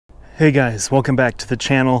Hey guys, welcome back to the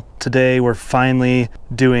channel. Today we're finally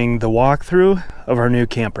doing the walkthrough of our new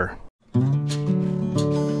camper.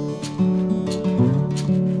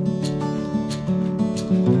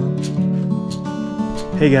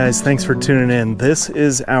 Hey guys, thanks for tuning in. This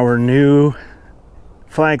is our new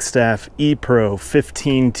Flagstaff E-Pro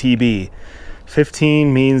 15 TB.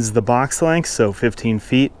 15 means the box length, so 15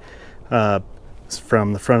 feet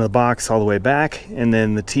from the front of the box all the way back, and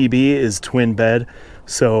then the TB is twin bed,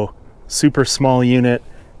 so super small unit.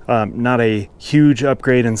 Not a huge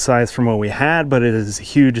upgrade in size from what we had, but it is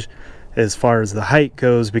huge as far as the height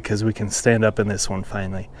goes because we can stand up in this one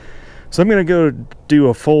finally. So I'm gonna go do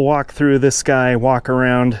a full walk through this guy, walk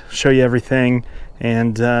around, show you everything,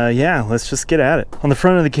 and yeah, let's just get at it. On the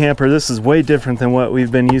front of the camper, this is way different than what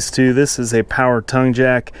we've been used to. This is a power tongue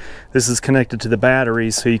jack. This is connected to the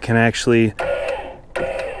battery, so you can actually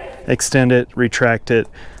extend it, retract it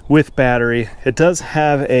with battery. It does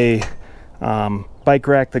have a bike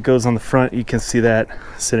rack that goes on the front. You can see that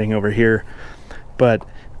sitting over here, but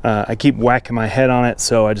I keep whacking my head on it,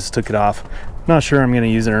 so I just took it off. Not sure I'm going to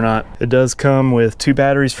use it or not. It does come with 2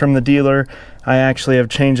 batteries from the dealer. I actually have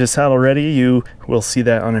changed this out already. You will see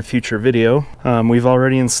that on a future video. We've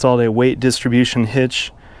already installed a weight distribution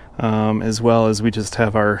hitch, as well as we just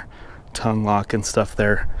have our tongue lock and stuff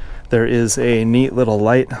there. There is a neat little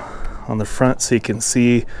light on the front so you can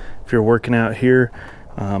see if you're working out here.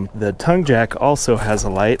 The tongue jack also has a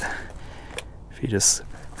light. If you just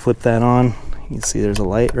flip that on, you can see there's a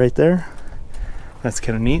light right there. That's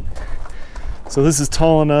kind of neat. So this is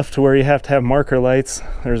tall enough to where you have to have marker lights.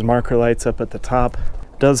 There's marker lights up at the top.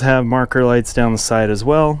 It does have marker lights down the side as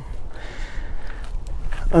well.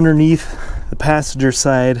 Underneath the passenger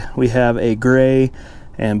side, we have a gray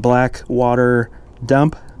and black water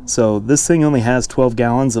dump. So this thing only has 12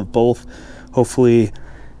 gallons of both. Hopefully,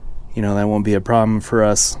 you know, that won't be a problem for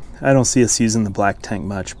us. I don't see us using the black tank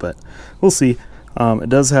much, but we'll see. It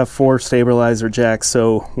does have 4 stabilizer jacks,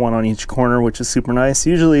 so 1 on each corner, which is super nice.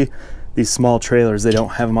 Usually these small trailers, they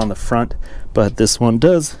don't have them on the front, but this one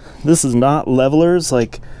does. This is not levelers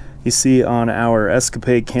like you see on our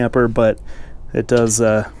Escapade camper, but it does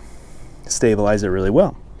stabilize it really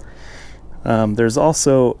well. There's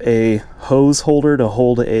also a hose holder to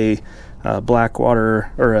hold a black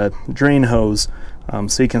water or a drain hose,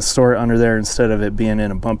 so you can store it under there instead of it being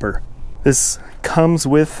in a bumper. This comes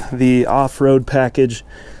with the off-road package,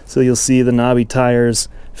 so you'll see the knobby tires,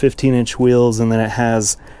 15-inch wheels, and then it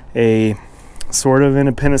has a sort of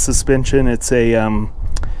independent suspension. It's a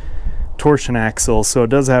torsion axle, so it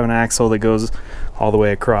does have an axle that goes all the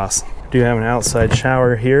way across. Do have an outside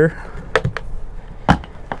shower here,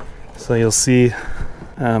 so you'll see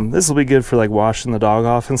this will be good for like washing the dog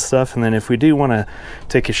off and stuff. And then if we do want to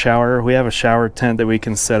take a shower, we have a shower tent that we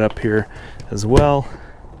can set up here as well.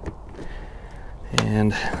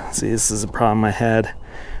 And see, this is a problem I had.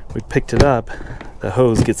 We picked it up, the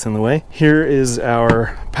hose gets in the way. Here is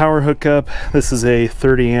our power hookup. This is a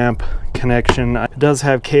 30 amp connection. It does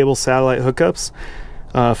have cable satellite hookups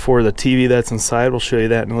for the TV that's inside. We'll show you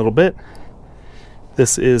that in a little bit.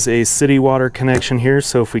 This is a city water connection here,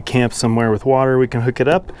 so if we camp somewhere with water, we can hook it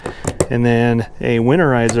up. And then a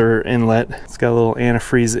winterizer inlet. It's got a little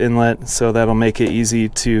antifreeze inlet, so that'll make it easy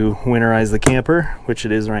to winterize the camper, which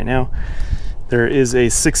it is right now. There is a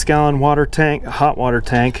 6-gallon water tank, hot water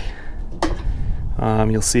tank.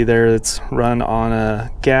 You'll see there it's run on a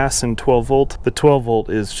gas and 12 volt. The 12 volt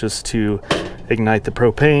is just to ignite the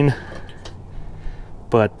propane.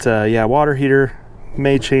 But yeah, water heater,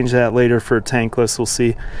 may change that later for tankless, we'll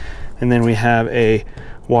see. And then we have a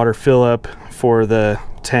water fill up for the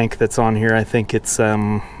tank that's on here. I think it's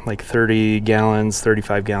like 30 gallons,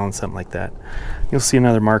 35 gallons, something like that. You'll see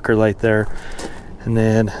another marker light there. And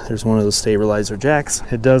then there's one of those stabilizer jacks.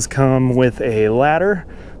 It does come with a ladder.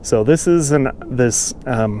 So this is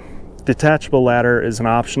detachable ladder is an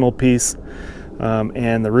optional piece,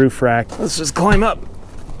 and the roof rack. Let's just climb up.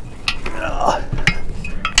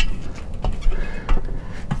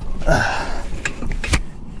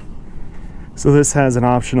 So this has an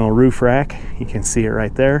optional roof rack. You can see it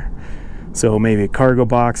right there. So maybe a cargo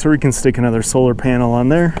box, or we can stick another solar panel on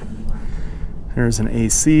there. There's an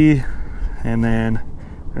AC. And then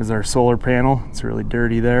there's our solar panel. It's really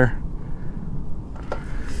dirty there.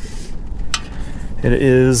 It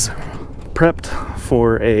is prepped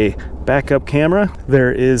for a backup camera.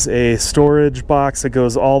 There is a storage box that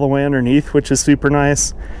goes all the way underneath, which is super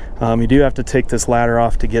nice. You do have to take this ladder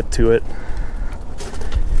off to get to it.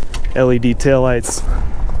 LED taillights.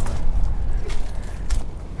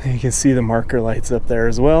 You can see the marker lights up there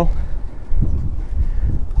as well.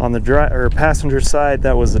 On the passenger side,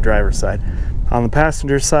 that was the driver's side. On the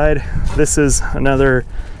passenger side, this is another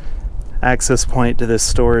access point to this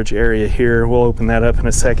storage area here. We'll open that up in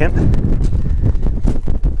a second.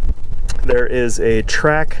 There is a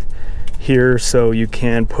track here, so you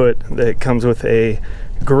can it comes with a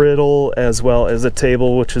griddle as well as a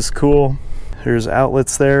table, which is cool. There's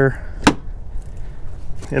outlets there,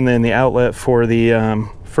 and then the outlet for the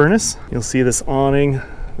furnace. You'll see this awning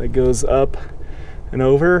that goes up and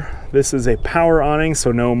over. This is a power awning,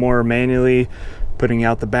 so no more manually putting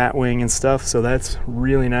out the bat wing and stuff, so that's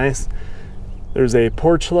really nice. There's a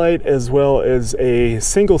porch light as well as a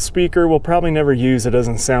single speaker. We'll probably never use, it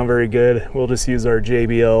doesn't sound very good. We'll just use our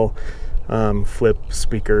JBL flip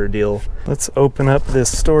speaker deal. Let's open up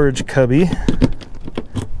this storage cubby.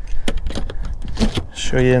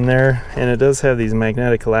 Show you in there, and it does have these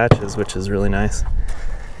magnetic latches, which is really nice.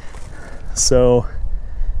 So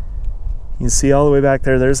you can see all the way back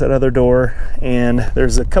there, there's that other door, and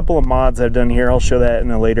there's a couple of mods I've done here. I'll show that in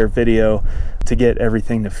a later video to get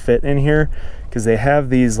everything to fit in here, because they have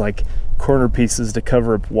these like corner pieces to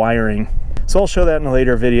cover up wiring. So I'll show that in a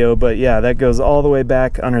later video, but yeah, that goes all the way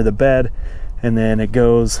back under the bed, and then it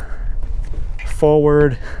goes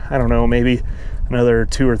forward, I don't know, maybe another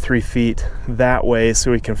 2 or 3 feet that way, so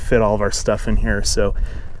we can fit all of our stuff in here. So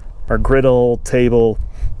our griddle, table,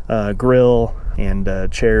 grill,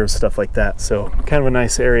 and chairs, stuff like that. So kind of a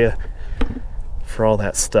nice area for all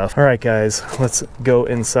that stuff. All right guys, let's go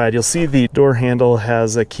inside. You'll see the door handle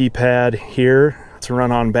has a keypad here to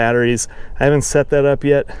run on batteries. I haven't set that up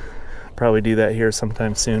yet. Probably do that here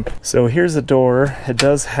sometime soon. So here's the door. It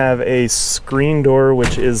does have a screen door,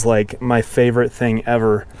 which is like my favorite thing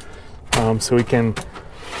ever. So we can,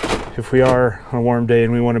 if we are on a warm day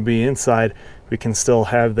and we want to be inside, we can still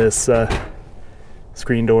have this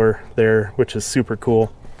screen door there, which is super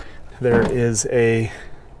cool. There is a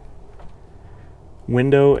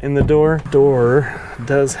window in the door. Door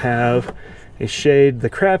does have a shade. The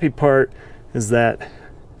crappy part is that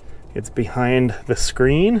it's behind the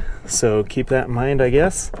screen, so keep that in mind, I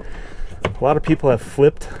guess. A lot of people have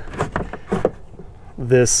flipped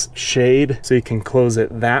this shade so you can close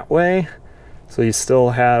it that way, so you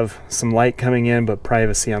still have some light coming in but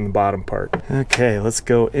privacy on the bottom part. Okay, let's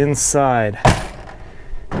go inside.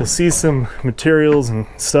 You'll see some materials and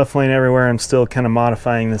stuff laying everywhere. I'm still kind of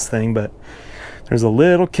modifying this thing, but there's a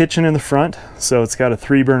little kitchen in the front, so it's got a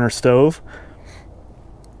 3-burner stove,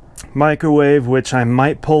 microwave, which I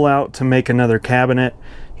might pull out to make another cabinet.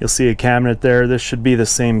 You'll see a cabinet there. This should be the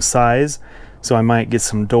same size, so I might get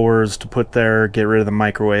some doors to put there, get rid of the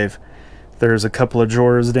microwave. There's a couple of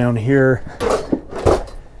drawers down here.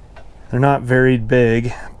 They're not very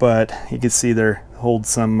big, but you can see they hold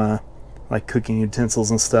some like cooking utensils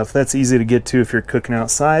and stuff. That's easy to get to if you're cooking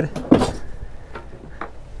outside.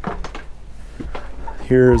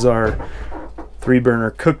 Here's our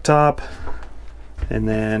 3-burner cooktop, and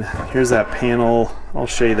then here's that panel. I'll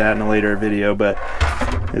show you that in a later video, but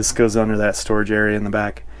this goes under that storage area in the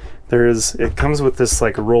back. It comes with this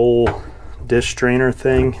like roll dish drainer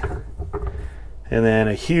thing, and then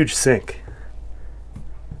a huge sink,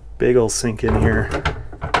 big old sink in here.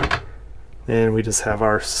 And we just have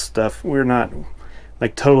our stuff. We're not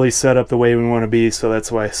like totally set up the way we want to be, so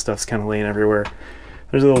that's why stuff's kind of laying everywhere.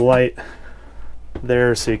 There's a little light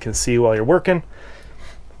there so you can see while you're working.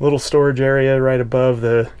 Little storage area right above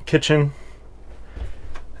the kitchen,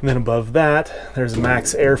 and then above that there's a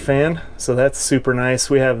max air fan, so that's super nice.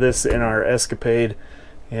 We have this in our Escapade,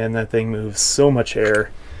 and that thing moves so much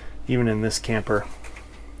air even in this camper.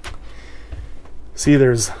 See,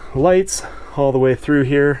 there's lights all the way through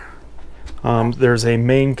here. There's a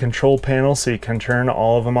main control panel, so you can turn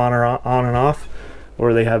all of them on and off,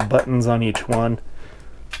 or they have buttons on each one.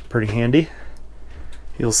 Pretty handy.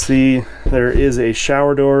 You'll see there is a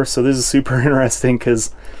shower door, so this is super interesting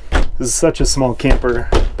because this is such a small camper,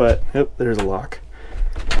 but yep, there's a lock.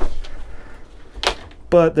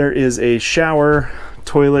 But there is a shower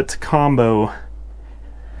toilet combo.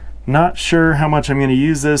 Not sure how much I'm going to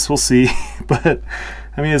use this, we'll see, but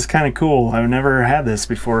I mean, it's kind of cool. I've never had this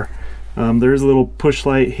before. There's a little push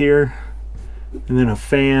light here, and then a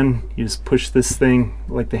fan. You just push this thing,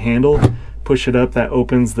 like the handle, push it up, that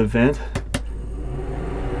opens the vent.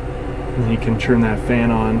 And then you can turn that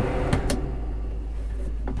fan on,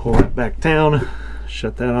 pull that back down,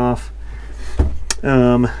 shut that off.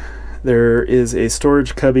 There is a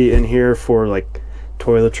storage cubby in here for like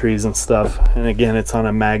toiletries and stuff, and again, it's on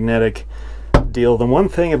a magnetic deal. The one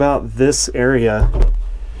thing about this area,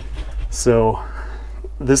 so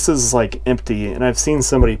this is like empty, and I've seen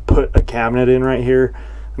somebody put a cabinet in right here.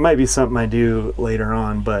 It might be something I do later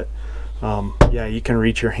on, but yeah, you can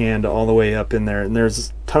reach your hand all the way up in there, and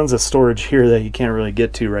there's tons of storage here that you can't really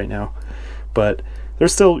get to right now, but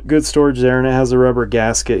there's still good storage there, and it has a rubber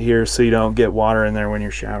gasket here so you don't get water in there when you're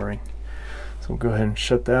showering. So we'll go ahead and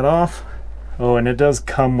shut that off. Oh, and it does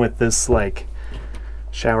come with this like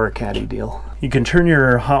shower caddy deal. You can turn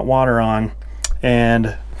your hot water on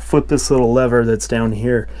and flip this little lever that's down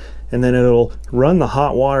here, and then it'll run the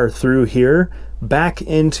hot water through here back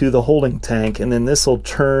into the holding tank, and then this will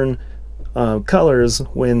turn colors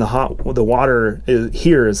when the water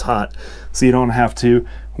here is hot, so you don't have to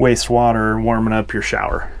waste water warming up your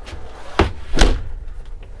shower.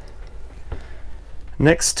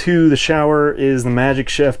 Next to the shower is the Magic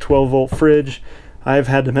Chef 12-volt fridge. I've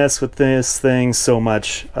had to mess with this thing so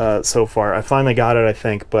much so far. I finally got it, I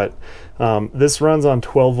think, but this runs on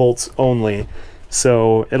 12 volts only,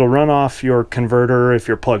 so it'll run off your converter if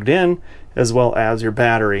you're plugged in, as well as your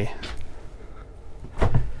battery.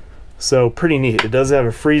 So pretty neat. It does have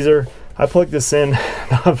a freezer. I plugged this in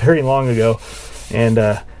not very long ago, and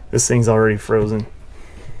this thing's already frozen.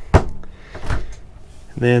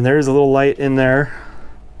 Then there's a little light in there,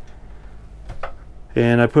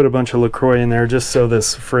 and I put a bunch of LaCroix in there just so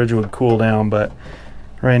this fridge would cool down, but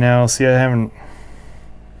right now, see, I haven't,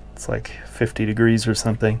 it's like 50 degrees or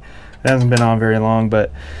something. It hasn't been on very long,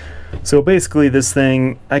 but so basically this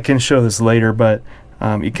thing, I can show this later, but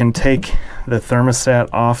you can take the thermostat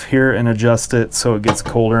off here and adjust it so it gets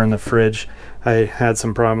colder in the fridge. I had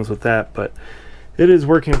some problems with that, but it is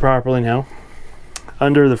working properly now.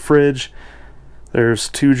 Under the fridge, there's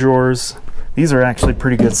 2 drawers. These are actually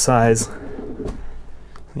pretty good size.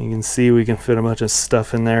 You can see we can fit a bunch of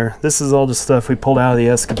stuff in there. This is all just stuff we pulled out of the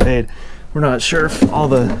Escapade. We're not sure if all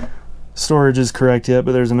the storage is correct yet,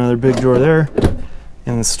 but there's another big drawer there.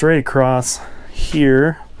 And then straight across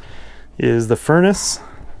here is the furnace.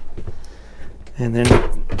 And then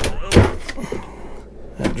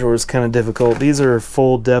that drawer is kind of difficult. These are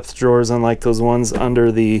full depth drawers, unlike those ones under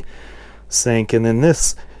the sink. And then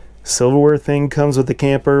this silverware thing comes with the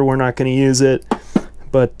camper. We're not going to use it,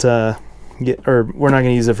 but we're not going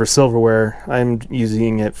to use it for silverware. I'm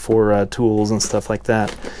using it for tools and stuff like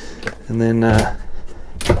that. And then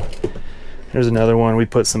there's another one. We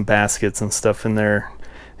put some baskets and stuff in there,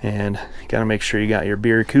 and you got to make sure you got your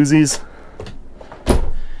beer koozies.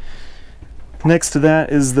 Next to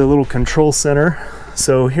that is the little control center.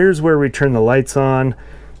 So here's where we turn the lights on.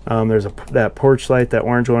 There's that porch light, that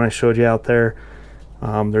orange one I showed you out there.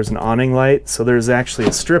 There's an awning light. So there's actually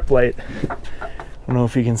a strip light. I don't know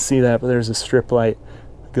if you can see that, but there's a strip light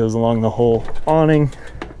that goes along the whole awning.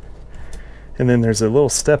 And then there's a little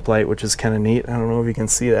step light, which is kind of neat. I don't know if you can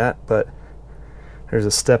see that, but there's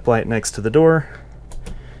a step light next to the door.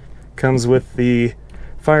 Comes with the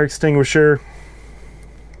fire extinguisher.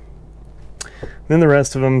 Then the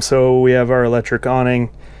rest of them, so we have our electric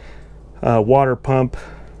awning, water pump,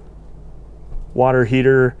 water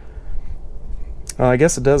heater. I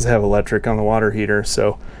guess it does have electric on the water heater,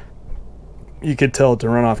 so you could tell it to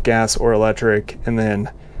run off gas or electric. And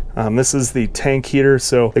then this is the tank heater.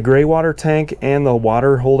 So the gray water tank and the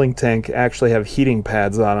water holding tank actually have heating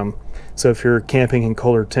pads on them. So if you're camping in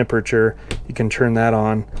colder temperature, you can turn that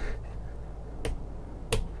on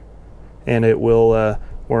and it will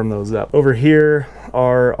warm those up. Over here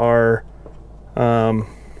are our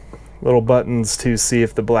little buttons to see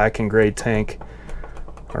if the black and gray tank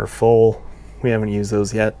are full. We haven't used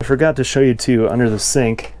those yet. I forgot to show you too, under the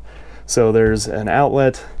sink, so there's an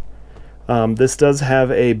outlet. This does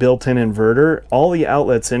have a built-in inverter. All the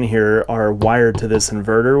outlets in here are wired to this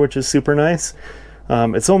inverter, which is super nice.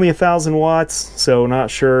 It's only 1,000 watts, so not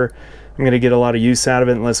sure I'm gonna get a lot of use out of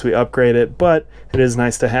it unless we upgrade it, but it is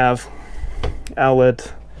nice to have.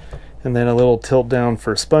 Outlet, and then a little tilt down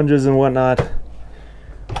for sponges and whatnot.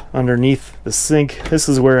 Underneath the sink, this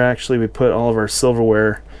is where actually we put all of our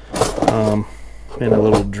silverware in a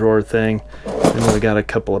little drawer thing. And then we got a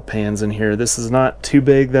couple of pans in here. This is not too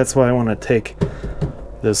big, that's why I want to take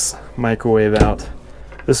this microwave out.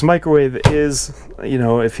 This microwave is, you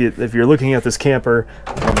know, if you're looking at this camper,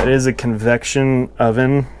 it is a convection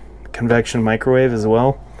oven, convection microwave as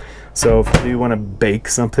well. So if you want to bake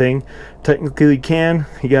something, technically you can.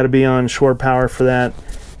 You got to be on shore power for that.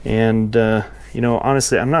 And you know,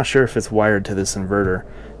 honestly, I'm not sure if it's wired to this inverter.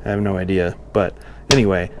 I have no idea. But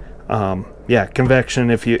anyway, yeah, convection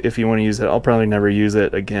if you want to use it. I'll probably never use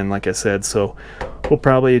it again, like I said. So we'll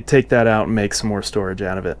probably take that out and make some more storage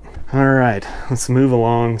out of it. All right, let's move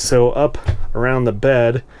along. So up around the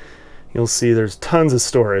bed, you'll see there's tons of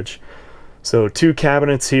storage. So 2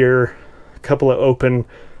 cabinets here, a couple of open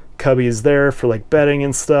cubbies there for like bedding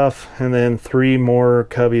and stuff, and then 3 more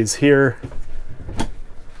cubbies here.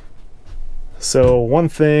 So one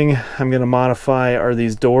thing I'm going to modify are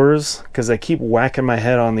these doors, because I keep whacking my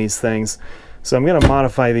head on these things. So I'm going to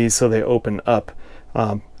modify these so they open up.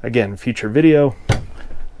 Again, future video.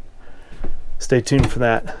 Stay tuned for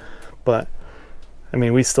that. But I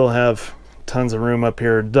mean, we still have tons of room up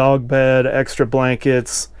here. Dog bed, extra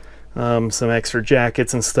blankets, some extra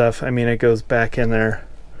jackets and stuff. I mean, it goes back in there.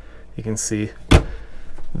 You can see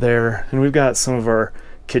there. And we've got some of our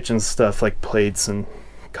kitchen stuff like plates and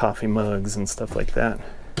coffee mugs and stuff like that.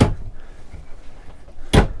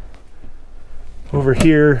 Over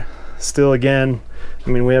here, still again, I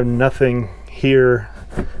mean, we have nothing here.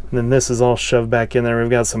 And then this is all shoved back in there. We've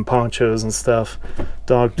got some ponchos and stuff,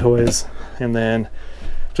 dog toys, and then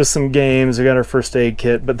just some games. We got our first aid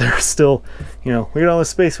kit, but there's still, you know, look at all the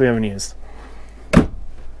space we haven't used.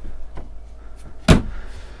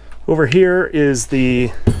 Over here is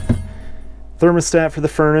the thermostat for the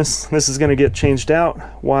furnace. This is going to get changed out.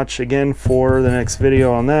 Watch again for the next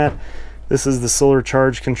video on that. This is the solar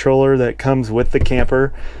charge controller that comes with the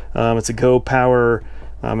camper. It's a Go Power.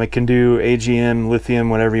 It can do AGM,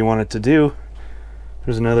 lithium, whatever you want it to do.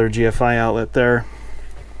 There's another GFI outlet there.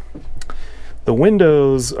 The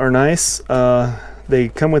windows are nice. They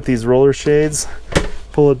come with these roller shades.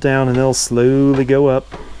 Pull it down and they'll slowly go up.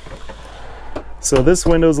 So this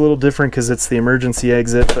window is a little different because it's the emergency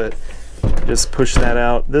exit, but just push that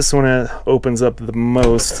out. This one opens up the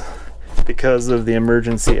most because of the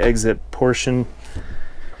emergency exit portion.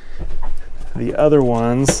 The other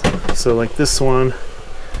ones, so like this one,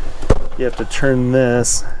 you have to turn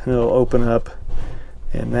this and it'll open up,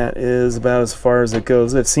 and that is about as far as it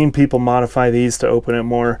goes. I've seen people modify these to open it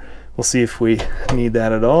more. We'll see if we need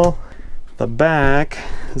that at all. The back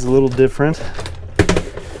is a little different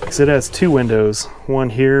because it has two windows, one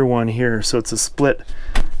here, so it's a split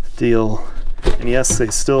deal. And yes, they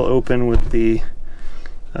still open with the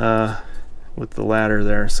ladder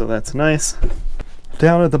there, so that's nice.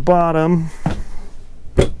 Down at the bottom,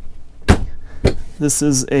 this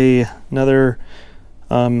is another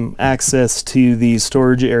access to the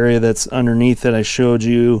storage area that's underneath that I showed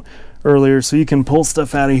you earlier, so you can pull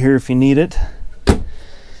stuff out of here if you need it.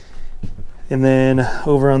 And then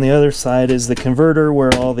over on the other side is the converter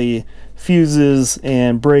where all the fuses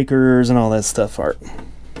and breakers and all that stuff are.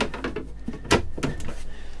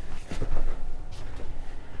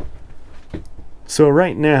 So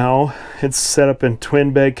right now it's set up in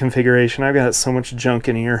twin bed configuration. I've got so much junk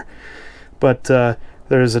in here, but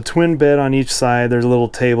there's a twin bed on each side. There's a little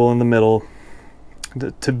table in the middle.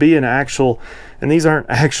 To be an actual, and these aren't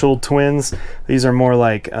actual twins, these are more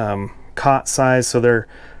like cot size, so they're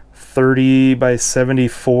 30 by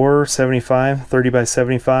 74, 75, 30 by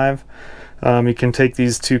 75. You can take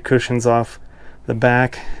these two cushions off the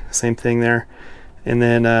back, same thing there, and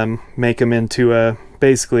then make them into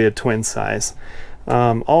basically a twin size.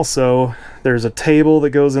 Also, there's a table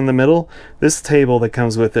that goes in the middle. This table that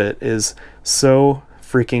comes with it is so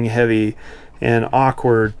freaking heavy and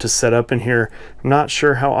awkward to set up in here. I'm not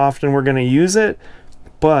sure how often we're going to use it,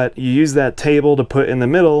 but you use that table to put in the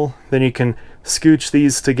middle, then you can scooch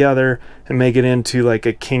these together and make it into like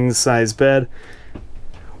a king size bed.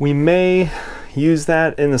 We may use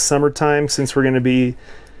that in the summertime since we're going to be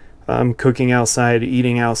cooking outside,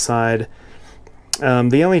 eating outside.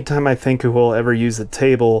 The only time I think we'll ever use the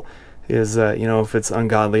table is you know, if it's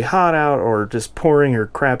ungodly hot out or just pouring or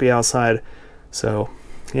crappy outside. So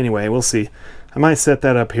anyway, we'll see. I might set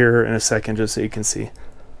that up here in a second just so you can see.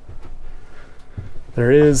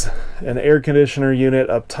 There is an air conditioner unit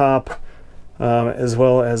up top, as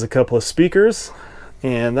well as a couple of speakers,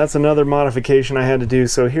 and that's another modification I had to do.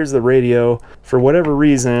 So here's the radio. For whatever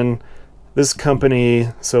reason, this company,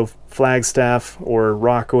 so Flagstaff or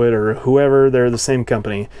Rockwood or whoever, they're the same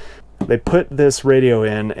company, they put this radio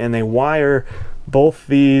in and they wire both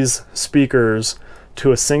these speakers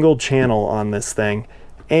to a single channel on this thing,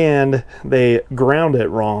 and they ground it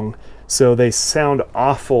wrong, so they sound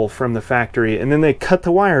awful from the factory, and then they cut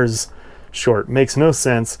the wires short. Makes no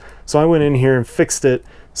sense. So I went in here and fixed it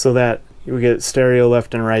so that we get stereo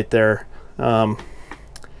left and right there, and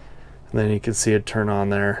then you can see it turn on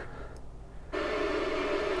there.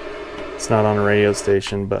 It's not on a radio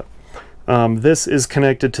station, but this is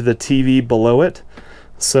connected to the TV below it.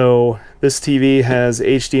 So this TV has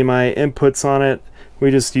HDMI inputs on it.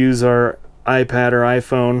 We just use our iPad or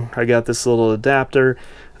iPhone. I got this little adapter,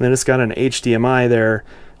 and then it's got an HDMI there,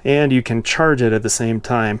 and you can charge it at the same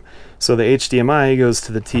time. So the HDMI goes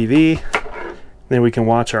to the TV, then we can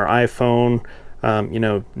watch our iPhone, you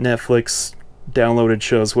know, Netflix, downloaded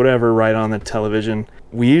shows, whatever, right on the television.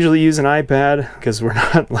 We usually use an iPad because we're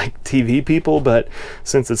not like TV people, but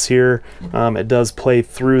since it's here, it does play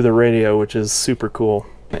through the radio, which is super cool.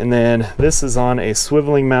 And then this is on a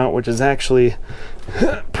swiveling mount, which is actually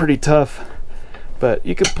pretty tough, but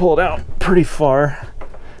you can pull it out pretty far.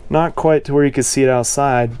 Not quite to where you can see it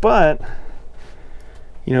outside, but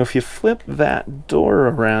you know, if you flip that door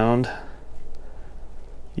around,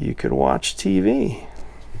 you could watch TV.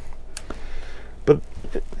 But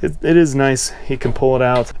it is nice. You can pull it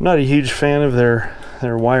out. I'm not a huge fan of their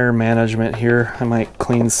wire management here. I might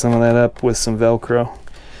clean some of that up with some Velcro.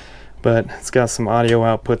 But it's got some audio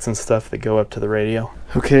outputs and stuff that go up to the radio.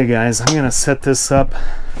 Okay guys, I'm gonna set this up.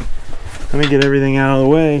 Let me get everything out of the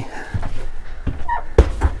way,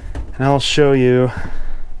 and I'll show you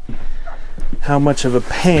how much of a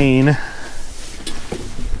pain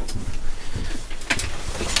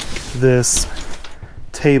this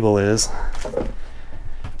table is.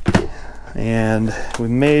 And we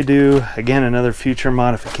may do, again, another future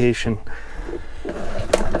modification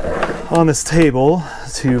on this table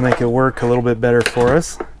to make it work a little bit better for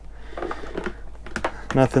us.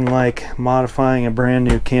 Nothing like modifying a brand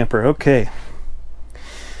new camper. Okay,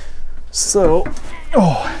 so,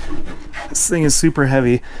 this thing is super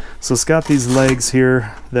heavy. So it's got these legs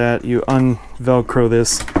here that you un-Velcro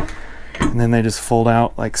this, and then they just fold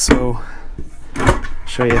out like so.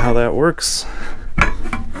 Show you how that works.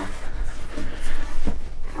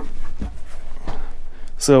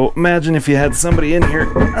 So imagine if you had somebody in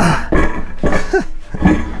here.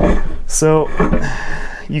 So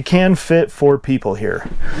you can fit 4 people here,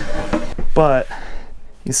 but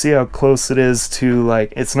you see how close it is to,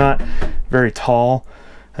 like, it's not very tall.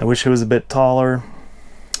 I wish it was a bit taller.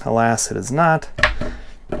 Alas, it is not.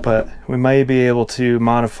 But we may be able to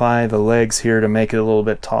modify the legs here to make it a little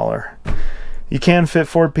bit taller. You can fit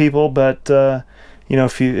 4 people, but you know,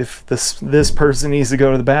 if this person needs to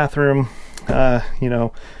go to the bathroom, you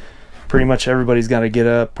know, pretty much everybody's got to get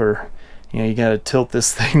up, or you know, you got to tilt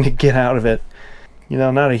this thing to get out of it. You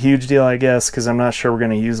know, not a huge deal, I guess, because I'm not sure we're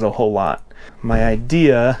going to use it a whole lot. My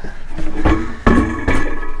idea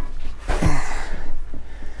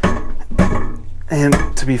and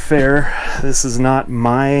to be fair, this is not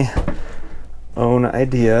my own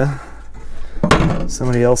idea.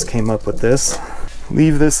 Somebody else came up with this.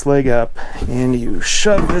 Leave this leg up and you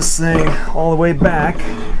shove this thing all the way back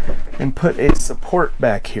and put a support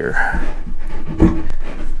back here.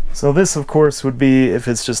 So this, of course, would be if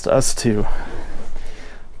it's just us two.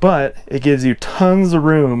 But it gives you tons of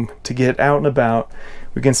room to get out and about.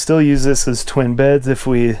 We can still use this as twin beds if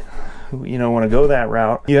we, you know, want to go that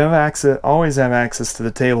route. You have access, always have access to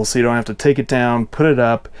the table, so you don't have to take it down, put it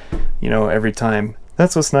up, you know, every time.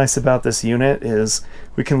 That's what's nice about this unit, is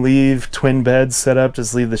we can leave twin beds set up,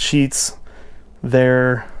 just leave the sheets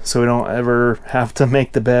there, so we don't ever have to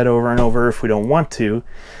make the bed over and over if we don't want to.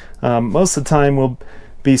 Most of the time will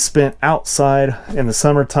be spent outside in the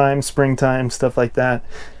summertime, springtime, stuff like that.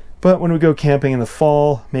 But when we go camping in the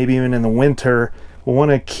fall, maybe even in the winter, we'll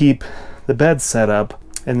want to keep the bed set up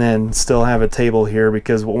and then still have a table here,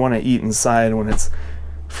 because we'll want to eat inside when it's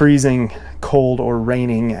freezing cold or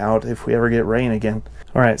raining out, if we ever get rain again.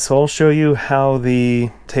 Alright, so I'll show you how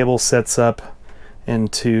the table sets up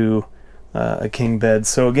into a king bed.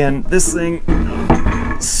 So again, this thing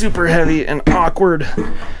super heavy and awkward,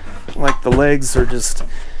 like the legs are just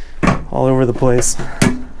all over the place.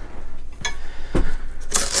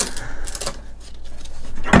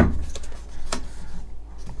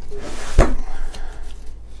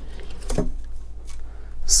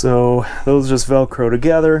 So those just Velcro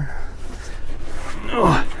together.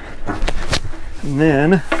 And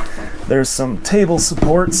then there's some table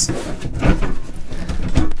supports.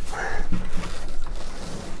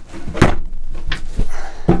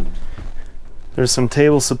 There's some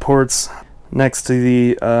table supports next to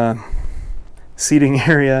the seating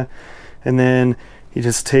area, and then you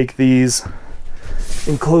just take these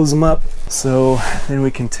and close them up. So then we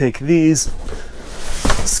can take these,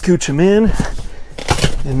 scooch them in,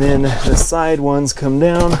 and then the side ones come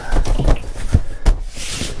down.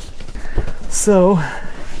 So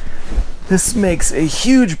this makes a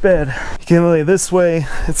huge bed. You can lay this way.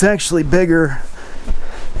 It's actually bigger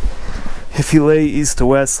if you lay east to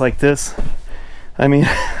west like this. I mean,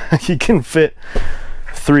 you can fit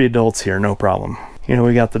 3 adults here, no problem. You know,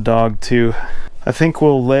 we got the dog too. I think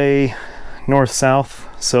we'll lay north-south,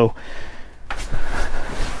 so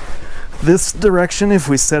this direction if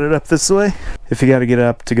we set it up this way. If you got to get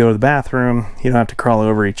up to go to the bathroom, you don't have to crawl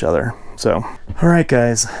over each other. So, alright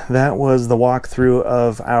guys, that was the walkthrough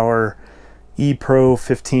of our E-Pro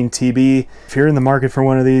 15TB. If you're in the market for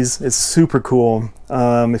one of these, it's super cool.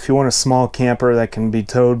 If you want a small camper that can be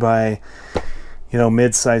towed by, you know,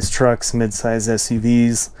 mid-sized trucks, mid-sized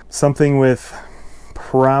SUVs, something with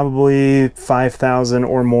probably 5,000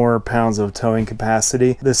 or more pounds of towing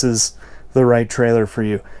capacity, this is the right trailer for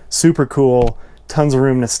you. Super cool, tons of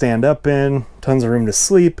room to stand up in, tons of room to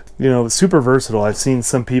sleep, you know, super versatile. I've seen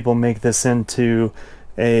some people make this into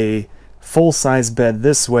a full-size bed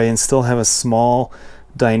this way and still have a small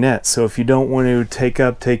dinette. So if you don't want to take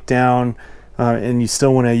up, take down, and you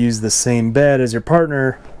still want to use the same bed as your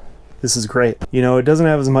partner, this is great. You know, it doesn't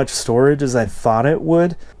have as much storage as I thought it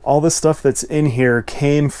would. All the stuff that's in here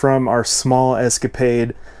came from our small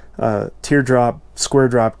Escapade teardrop, square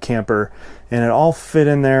drop camper, and it all fit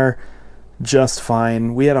in there just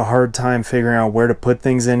fine. We had a hard time figuring out where to put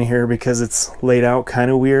things in here because it's laid out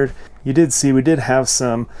kind of weird. You did see we did have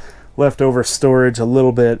some leftover storage a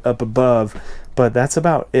little bit up above, but that's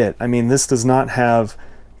about it. I mean, this does not have,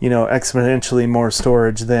 you know, exponentially more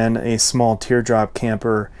storage than a small teardrop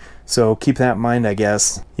camper. So keep that in mind, I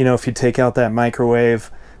guess. You know, if you take out that microwave,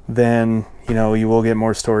 then, you know, you will get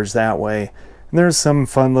more storage that way. And there's some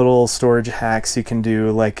fun little storage hacks you can do,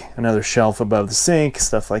 like another shelf above the sink,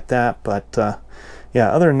 stuff like that. But yeah,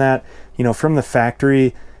 other than that, you know, from the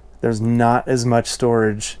factory, there's not as much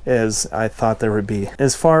storage as I thought there would be.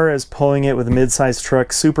 As far as pulling it with a mid-sized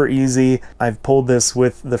truck, super easy. I've pulled this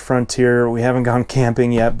with the Frontier. We haven't gone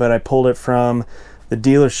camping yet, but I pulled it from the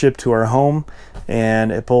dealership to our home,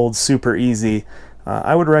 and it pulled super easy.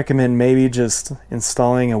 I would recommend maybe just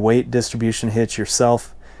installing a weight distribution hitch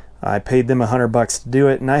yourself. I paid them $100 to do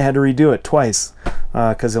it, and I had to redo it twice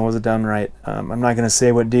because it wasn't done right. I'm not going to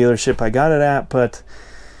say what dealership I got it at, but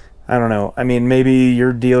I don't know. I mean, maybe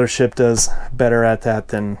your dealership does better at that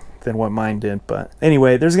than what mine did. But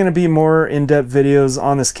anyway, there's going to be more in-depth videos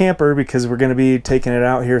on this camper because we're going to be taking it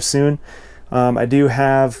out here soon. I do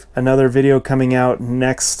have another video coming out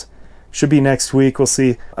should be next week. We'll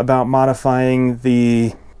see, about modifying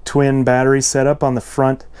the twin battery setup on the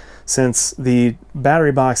front, since the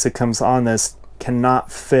battery box that comes on this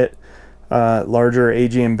cannot fit larger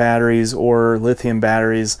AGM batteries or lithium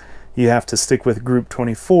batteries. You have to stick with group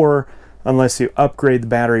 24 unless you upgrade the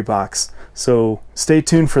battery box. So stay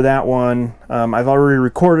tuned for that one. I've already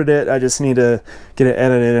recorded it. I just need to get it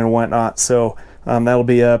edited and whatnot. So that'll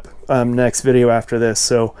be up next video after this.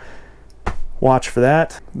 So watch for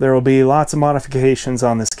that. There will be lots of modifications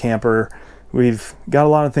on this camper. We've got a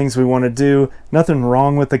lot of things we want to do. Nothing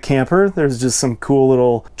wrong with the camper. There's just some cool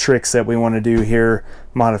little tricks that we want to do here,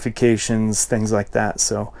 modifications, things like that.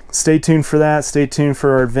 So stay tuned for that. Stay tuned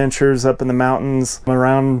for our adventures up in the mountains,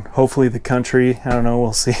 around hopefully the country. I don't know,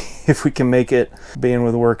 we'll see if we can make it, being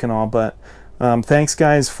with work and all. But thanks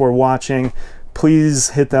guys for watching. Please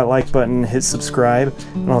hit that like button, hit subscribe,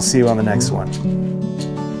 and I'll see you on the next one.